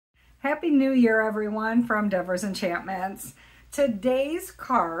Happy New Year, everyone, from Devra's Enchantments. Today's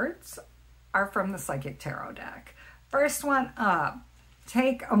cards are from the Psychic Tarot deck. First one up,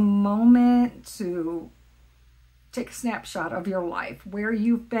 take a moment to take a snapshot of your life, where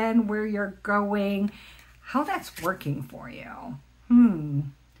you've been, where you're going, how that's working for you.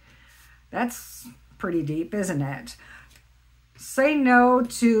 That's pretty deep, isn't it? Say no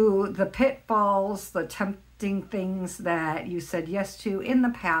to the pitfalls, the tempting things that you said yes to in the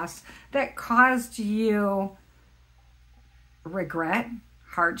past that caused you regret,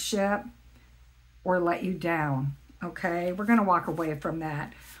 hardship, or let you down. Okay, we're going to walk away from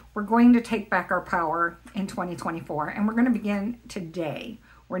that. We're going to take back our power in 2024, and we're going to begin today.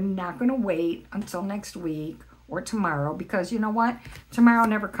 We're not going to wait until next week or tomorrow, because you know what? Tomorrow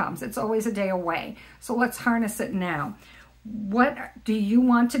never comes. It's always a day away. So let's harness it now. What do you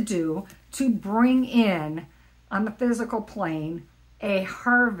want to do to bring in, on the physical plane, a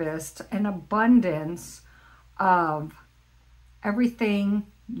harvest, an abundance of everything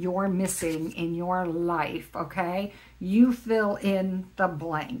you're missing in your life, okay? You fill in the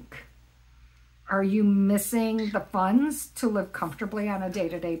blank. Are you missing the funds to live comfortably on a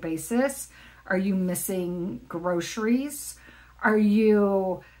day-to-day basis? Are you missing groceries? Are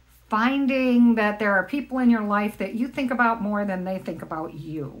you finding that there are people in your life that you think about more than they think about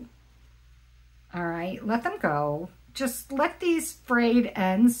you? All right, let them go. Just let these frayed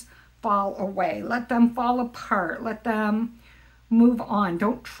ends fall away. Let them fall apart. Let them move on.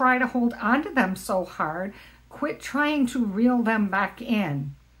 Don't try to hold on to them so hard. Quit trying to reel them back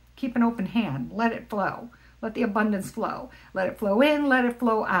in. Keep an open hand. Let it flow. Let the abundance flow. Let it flow in. Let it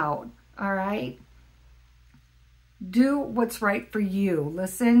flow out. All right? Do what's right for you.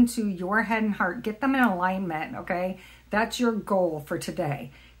 Listen to your head and heart. Get them in alignment, okay? That's your goal for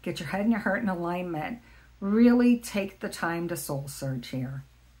today. Get your head and your heart in alignment. Really take the time to soul search here,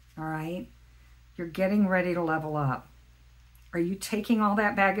 all right? You're getting ready to level up. Are you taking all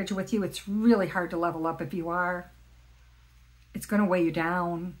that baggage with you? It's really hard to level up if you are. It's going to weigh you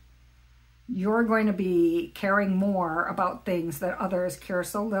down. You're going to be caring more about things that others care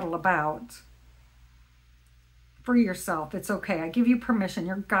so little about. For yourself, it's okay. I give you permission.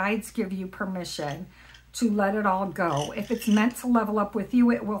 Your guides give you permission to let it all go. If it's meant to level up with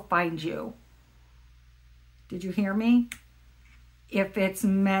you, it will find you. Did you hear me? If it's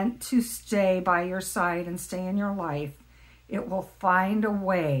meant to stay by your side and stay in your life, it will find a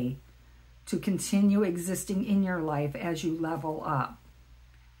way to continue existing in your life as you level up.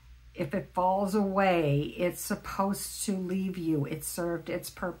 If it falls away, it's supposed to leave you. It served its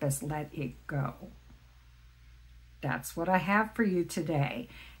purpose. Let it go. That's what I have for you today.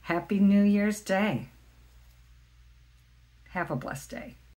 Happy New Year's Day. Have a blessed day.